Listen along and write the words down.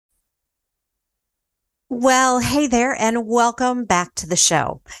Well, hey there, and welcome back to the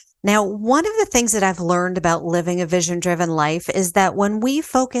show. Now, one of the things that I've learned about living a vision driven life is that when we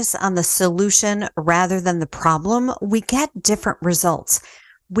focus on the solution rather than the problem, we get different results.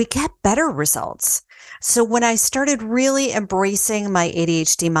 We get better results. So when I started really embracing my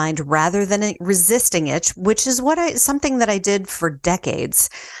ADHD mind rather than resisting it, which is something that I did for decades,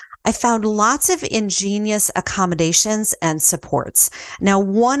 I found lots of ingenious accommodations and supports. Now,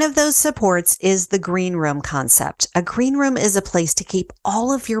 one of those supports is the green room concept. A green room is a place to keep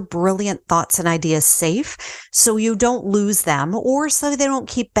all of your brilliant thoughts and ideas safe so you don't lose them or so they don't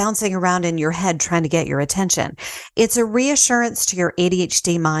keep bouncing around in your head trying to get your attention. It's a reassurance to your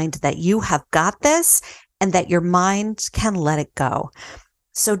ADHD mind that you have got this and that your mind can let it go.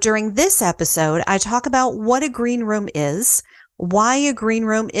 So during this episode, I talk about what a green room is, why a green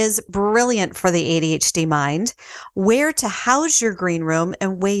room is brilliant for the ADHD mind, where to house your green room,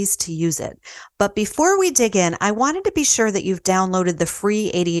 and ways to use it. But before we dig in, I wanted to be sure that you've downloaded the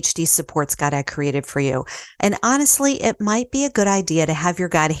free ADHD supports guide I created for you. And honestly, it might be a good idea to have your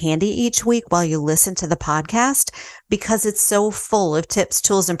guide handy each week while you listen to the podcast because it's so full of tips,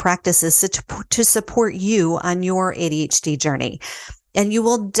 tools, and practices to support you on your ADHD journey. And you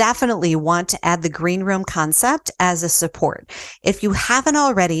will definitely want to add the green room concept as a support. If you haven't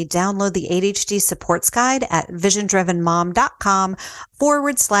already, download the ADHD supports guide at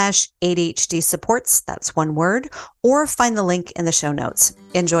visiondrivenmom.com/ADHD supports. That's one word, or find the link in the show notes.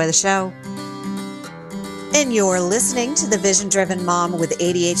 Enjoy the show. And you're listening to the Vision Driven Mom with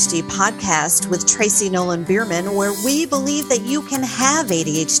ADHD podcast with Tracy Nolan Bierman, where we believe that you can have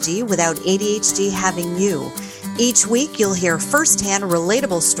ADHD without ADHD having you. Each week, you'll hear firsthand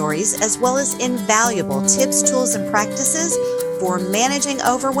relatable stories as well as invaluable tips, tools, and practices for managing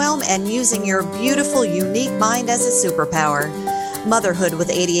overwhelm and using your beautiful, unique mind as a superpower. Motherhood with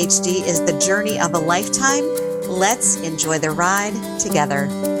ADHD is the journey of a lifetime. Let's enjoy the ride together.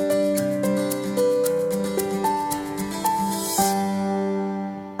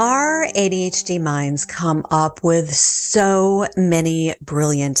 Our ADHD minds come up with so many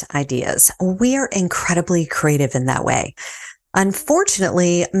brilliant ideas. We are incredibly creative in that way.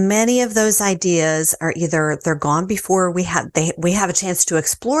 Unfortunately, many of those ideas are either they're gone before we have a chance to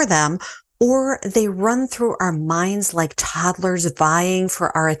explore them, or they run through our minds like toddlers vying for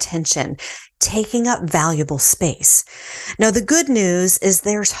our attention, taking up valuable space. Now, the good news is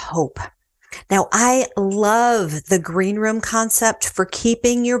there's hope. Now, I love the green room concept for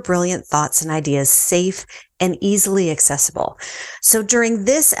keeping your brilliant thoughts and ideas safe and easily accessible. So during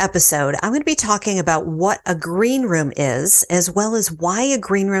this episode, I'm going to be talking about what a green room is, as well as why a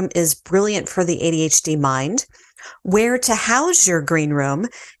green room is brilliant for the ADHD mind, where to house your green room,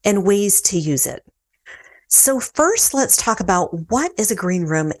 and ways to use it. So first, let's talk about what is a green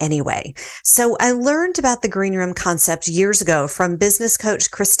room anyway. So I learned about the green room concept years ago from business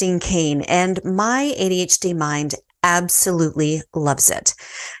coach Christine Kane, and my ADHD mind absolutely loves it.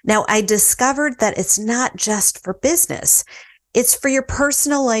 Now, I discovered that it's not just for business. It's for your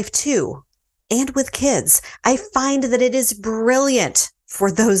personal life too. And with kids, I find that it is brilliant for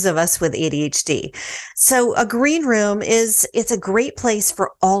those of us with ADHD. So a green room it's a great place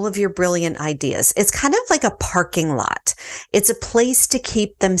for all of your brilliant ideas. It's kind of like a parking lot. It's a place to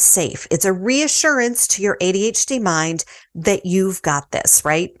keep them safe. It's a reassurance to your ADHD mind that you've got this,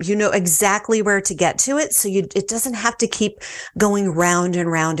 right? You know exactly where to get to it. So it doesn't have to keep going round and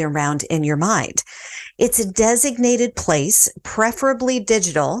round and round in your mind. It's a designated place, preferably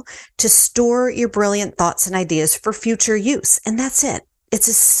digital, to store your brilliant thoughts and ideas for future use. And that's it. It's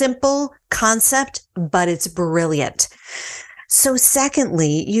a simple concept, but it's brilliant. So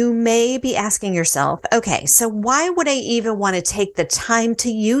secondly, you may be asking yourself, okay, so why would I even want to take the time to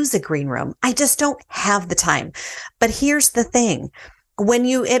use a green room? I just don't have the time. But here's the thing.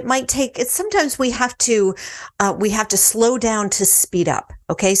 Sometimes we have to slow down to speed up.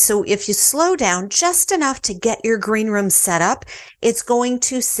 Okay. So if you slow down just enough to get your green room set up, it's going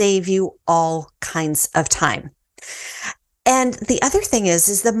to save you all kinds of time. And the other thing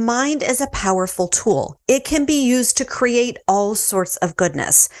is the mind is a powerful tool. It can be used to create all sorts of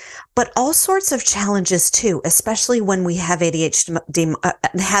goodness, but all sorts of challenges too, especially when we have an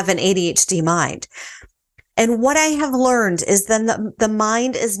ADHD mind. And what I have learned is then the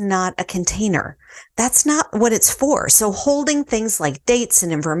mind is not a container. That's not what it's for. So holding things like dates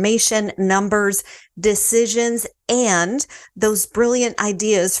and information, numbers, decisions, and those brilliant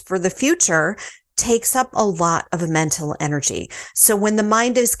ideas for the future takes up a lot of mental energy. So when the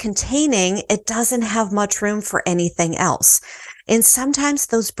mind is containing, it doesn't have much room for anything else. And sometimes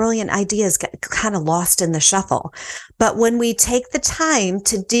those brilliant ideas get kind of lost in the shuffle. But when we take the time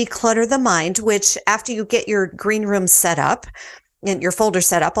to declutter the mind, which after you get your green room set up and your folder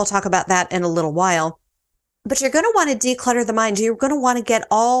set up, I'll talk about that in a little while. But you're going to want to declutter the mind. You're going to want to get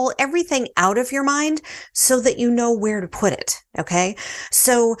everything out of your mind so that you know where to put it. Okay.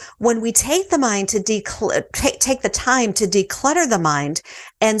 So when we take the mind to take the time to declutter the mind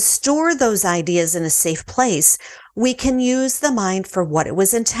and store those ideas in a safe place, we can use the mind for what it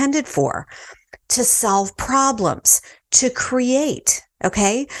was intended for, to solve problems, to create.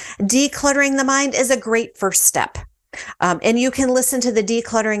 Okay. Decluttering the mind is a great first step. And you can listen to the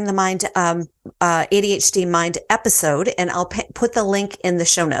Decluttering the Mind, ADHD Mind episode, and I'll put the link in the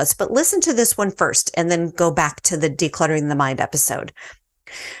show notes. But listen to this one first and then go back to the Decluttering the Mind episode.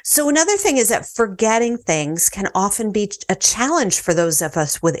 So another thing is that forgetting things can often be a challenge for those of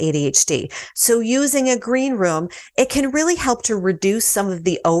us with ADHD. So using a green room, it can really help to reduce some of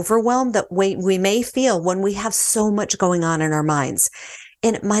the overwhelm that we may feel when we have so much going on in our minds.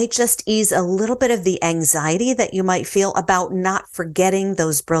 And it might just ease a little bit of the anxiety that you might feel about not forgetting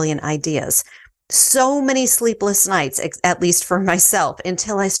those brilliant ideas. So many sleepless nights, at least for myself,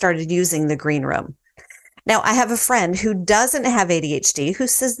 until I started using the green room. Now, I have a friend who doesn't have ADHD who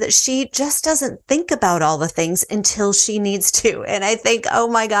says that she just doesn't think about all the things until she needs to. And I think, oh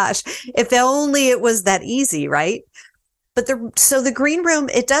my gosh, if only it was that easy, right? But the green room,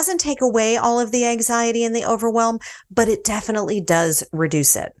 it doesn't take away all of the anxiety and the overwhelm, but it definitely does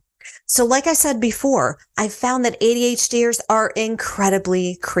reduce it. So like I said before, I found that ADHDers are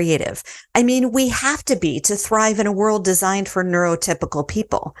incredibly creative. I mean, we have to be to thrive in a world designed for neurotypical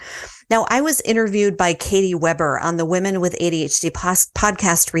people. Now, I was interviewed by Katie Weber on the Women with ADHD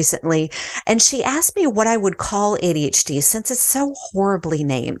podcast recently, and she asked me what I would call ADHD since it's so horribly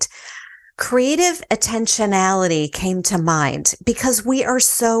named. Creative attentionality came to mind because we are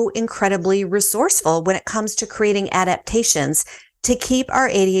so incredibly resourceful when it comes to creating adaptations to keep our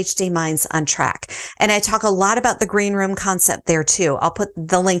ADHD minds on track. And I talk a lot about the green room concept there too. I'll put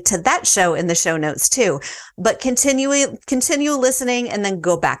the link to that show in the show notes too, but continue listening and then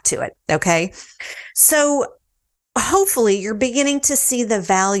go back to it. Okay. So hopefully you're beginning to see the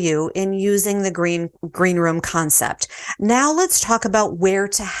value in using the green room concept. Now let's talk about where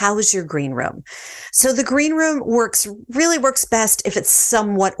to house your green room. So the green room really works best if it's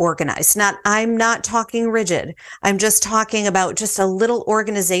somewhat organized. I'm not talking rigid. I'm just talking about just a little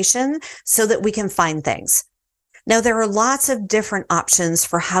organization so that we can find things. Now, there are lots of different options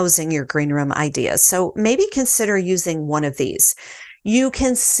for housing your green room ideas. So maybe consider using one of these. You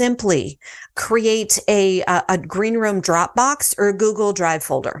can simply create a green room Dropbox or a Google Drive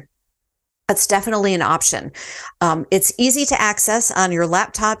folder. That's definitely an option. It's easy to access on your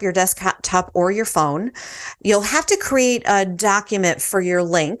laptop, your desktop, or your phone. You'll have to create a document for your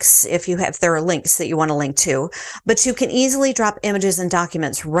links if there are links that you want to link to, but you can easily drop images and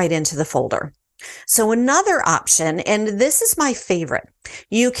documents right into the folder. So another option, and this is my favorite,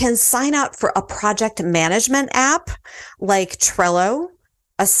 you can sign up for a project management app like Trello,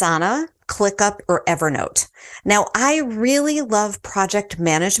 Asana, ClickUp, or Evernote. Now, I really love project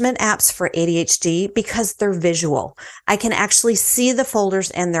management apps for ADHD because they're visual. I can actually see the folders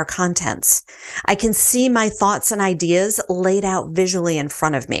and their contents. I can see my thoughts and ideas laid out visually in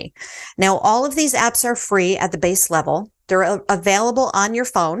front of me. Now, all of these apps are free at the base level. They're available on your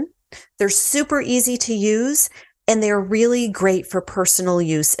phone. They're super easy to use, and they're really great for personal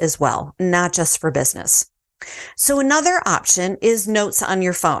use as well, not just for business. So another option is notes on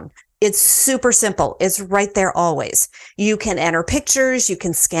your phone. It's super simple. It's right there always. You can enter pictures, you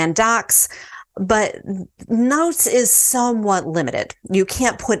can scan docs, but notes is somewhat limited. You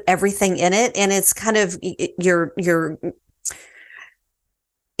can't put everything in it, and it's kind of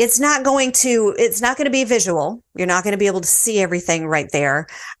it's not going to be visual. You're not going to be able to see everything right there,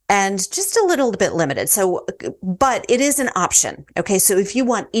 and just a little bit limited. So, but it is an option. Okay. So if you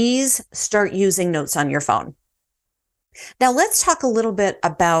want ease, start using notes on your phone. Now let's talk a little bit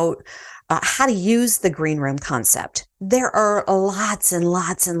about how to use the green room concept. There are lots and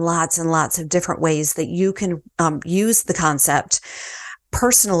lots and lots and lots of different ways that you can use the concept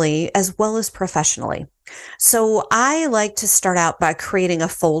personally as well as professionally. So I like to start out by creating a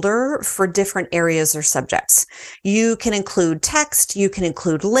folder for different areas or subjects. You can include text, you can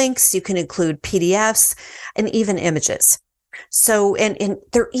include links, you can include PDFs, and even images. So, and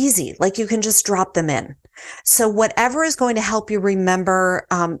they're easy, like you can just drop them in. So whatever is going to help you remember,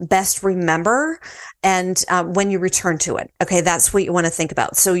 best remember, and when you return to it. Okay, that's what you want to think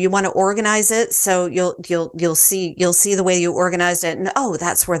about. So you want to organize it so you'll see the way you organized it, and oh,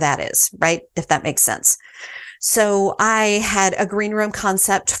 that's where that is, right? If that makes sense. So I had a green room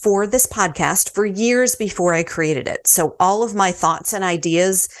concept for this podcast for years before I created it. So all of my thoughts and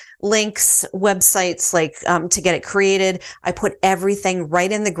ideas, links, websites, to get it created, I put everything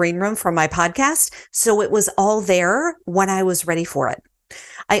right in the green room for my podcast. So it was all there when I was ready for it.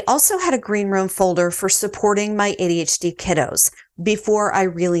 I also had a green room folder for supporting my ADHD kiddos before I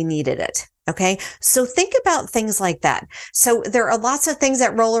really needed it. Okay. So think about things like that. So there are lots of things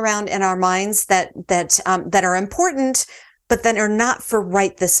that roll around in our minds that are important, but then are not for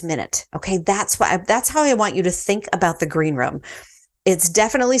right this minute. Okay. That's how I want you to think about the green room. It's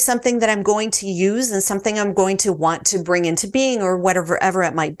definitely something that I'm going to use and something I'm going to want to bring into being or whatever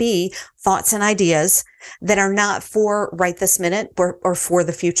it might be, thoughts and ideas that are not for right this minute or for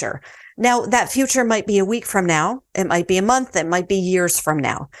the future. Now, that future might be a week from now. It might be a month. It might be years from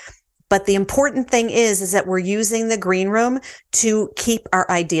now. But the important thing is that we're using the green room to keep our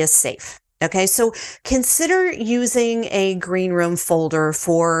ideas safe. Okay. So consider using a green room folder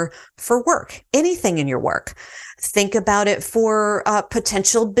for work, anything in your work. Think about it for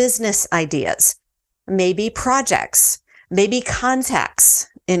potential business ideas, maybe projects, maybe contacts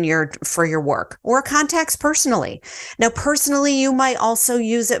for your work or contacts personally. Now, personally, you might also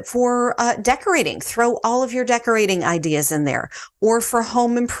use it for decorating. Throw all of your decorating ideas in there, or for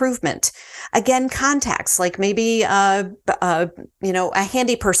home improvement. Again, contacts like maybe a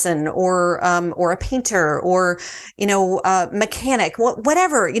handy person or a painter or a mechanic,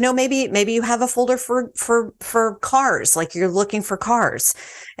 whatever. Maybe you have a folder for cars, like you're looking for cars,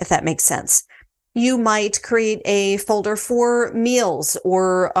 if that makes sense. You might create a folder for meals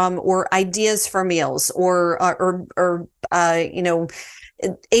or ideas for meals or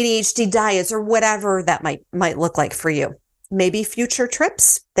ADHD diets or whatever that might look like for you. Maybe future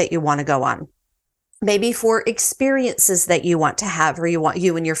trips that you want to go on. Maybe for experiences that you want to have or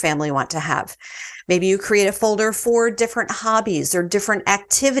you and your family want to have. Maybe you create a folder for different hobbies or different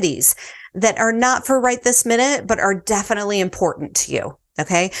activities that are not for right this minute, but are definitely important to you.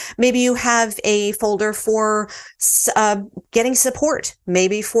 Okay. Maybe you have a folder for getting support,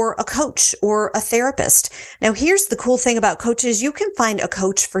 maybe for a coach or a therapist. Now, here's the cool thing about coaches. You can find a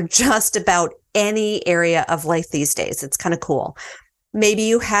coach for just about any area of life these days. It's kind of cool. Maybe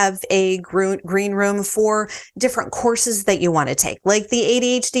you have a green room for different courses that you want to take, like the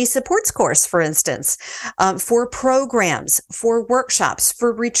ADHD supports course, for instance, for programs, for workshops,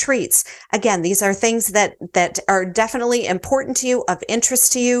 for retreats. Again, these are things that are definitely important to you, of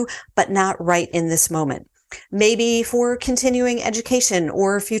interest to you, but not right in this moment. Maybe for continuing education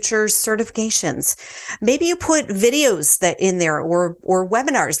or future certifications. Maybe you put videos that in there or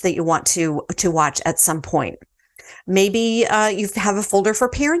webinars that you want to watch at some point. Maybe you have a folder for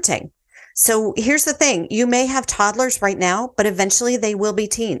parenting. So here's the thing. You may have toddlers right now, but eventually they will be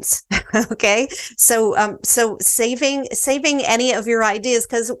teens. Okay. So saving any of your ideas,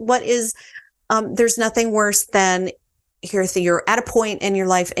 because there's nothing worse than you're at a point in your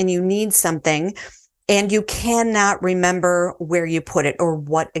life and you need something and you cannot remember where you put it or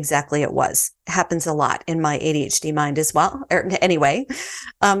what exactly it was. It happens a lot in my ADHD mind as well. Anyway,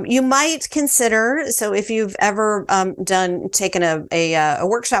 you might consider, so if you've ever taken a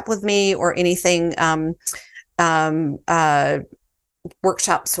workshop with me or anything,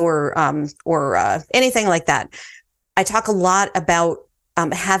 workshops or anything like that, I talk a lot about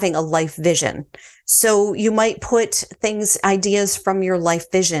having a life vision. So you might put ideas from your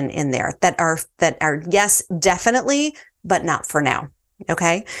life vision in there that are yes, definitely, but not for now.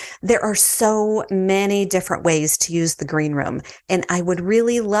 Okay. There are so many different ways to use the green room, and I would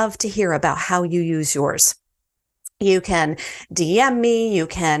really love to hear about how you use yours. You can DM me, you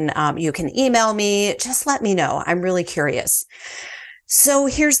can email me, just let me know. I'm really curious. So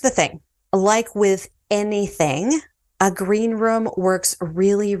here's the thing, like with anything, a green room works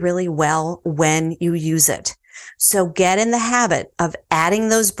really, really well when you use it. So get in the habit of adding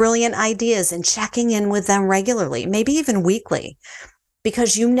those brilliant ideas and checking in with them regularly, maybe even weekly,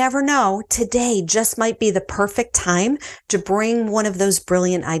 because you never know, today just might be the perfect time to bring one of those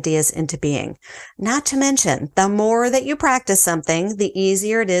brilliant ideas into being. Not to mention, the more that you practice something, the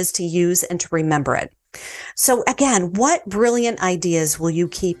easier it is to use and to remember it. So again, what brilliant ideas will you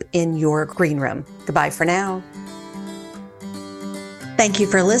keep in your green room? Goodbye for now. Thank you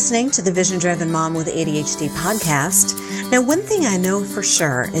for listening to the Vision Driven Mom with ADHD podcast. Now, one thing I know for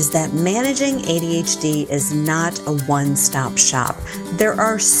sure is that managing ADHD is not a one-stop shop. There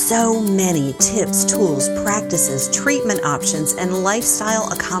are so many tips, tools, practices, treatment options, and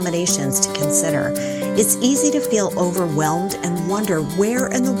lifestyle accommodations to consider. It's easy to feel overwhelmed and wonder where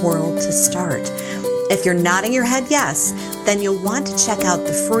in the world to start. If you're nodding your head yes, then you'll want to check out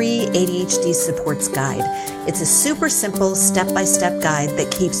the free ADHD Supports Guide. It's a super simple step-by-step guide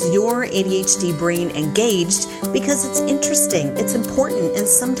that keeps your ADHD brain engaged because it's interesting, it's important, and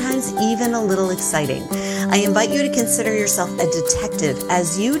sometimes even a little exciting. I invite you to consider yourself a detective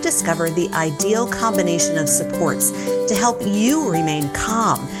as you discover the ideal combination of supports to help you remain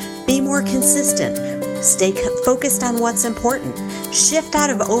calm, be more consistent, stay focused on what's important, shift out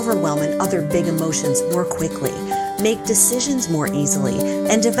of overwhelm and other big emotions more quickly, make decisions more easily,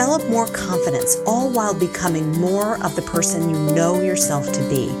 and develop more confidence, all while becoming more of the person you know yourself to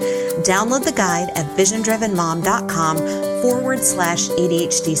be. Download the guide at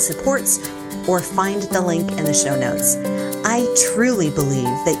visiondrivenmom.com/ADHD supports or find the link in the show notes. I truly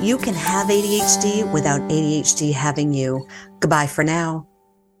believe that you can have ADHD without ADHD having you. Goodbye for now.